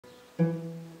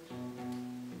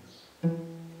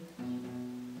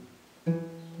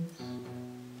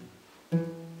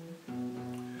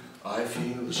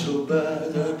so bad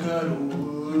I got a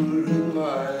worried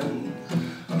mind.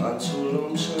 I'm so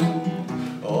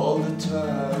lonesome all the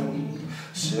time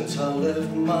since I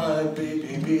left my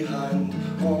baby behind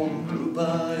on Blue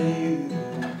Bayou.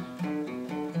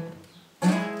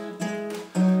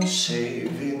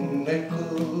 Saving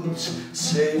nickels,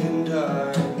 saving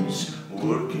dimes,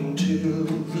 working till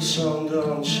the sun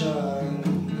don't shine,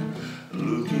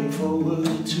 looking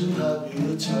forward to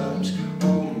happier times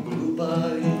on Blue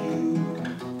Bayou.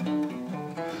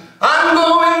 I'm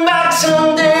going back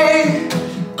someday,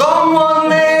 gone one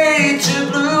day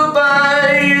to Blue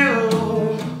Bayou,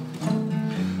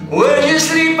 where you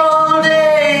sleep all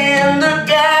day and the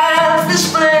gas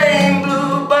is playing.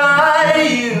 Blue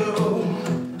Bayou,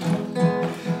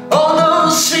 all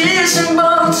those seas and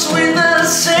boats with the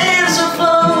sails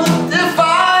afloat. If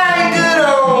I could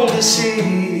only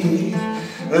see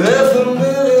the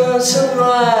familiar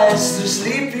sunrise through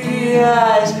sleepy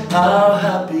eyes, how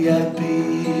happy I'd be.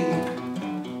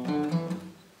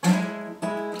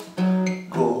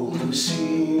 Go to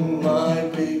see my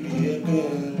baby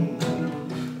again,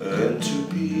 and to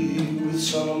be with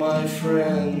some of my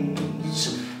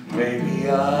friends. Maybe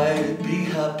I'd be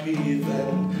happy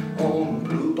then on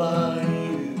Blue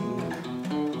Bayou.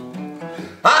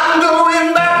 I'm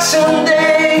going back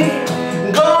someday,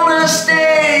 gonna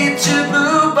stay to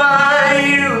Blue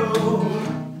Bayou,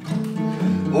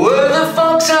 where the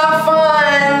folks are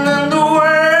fine and the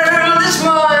world is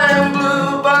mine.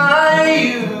 Blue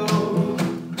Bayou,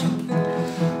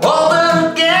 all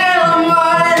the gear of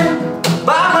mine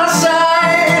by my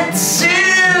side, see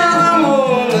the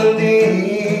moon and the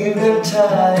evening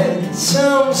tide.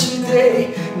 Some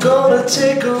today gonna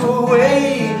take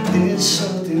away this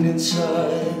something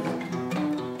inside.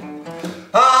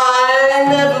 I ain't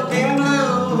never been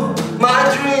blue, my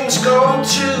dreams come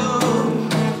true.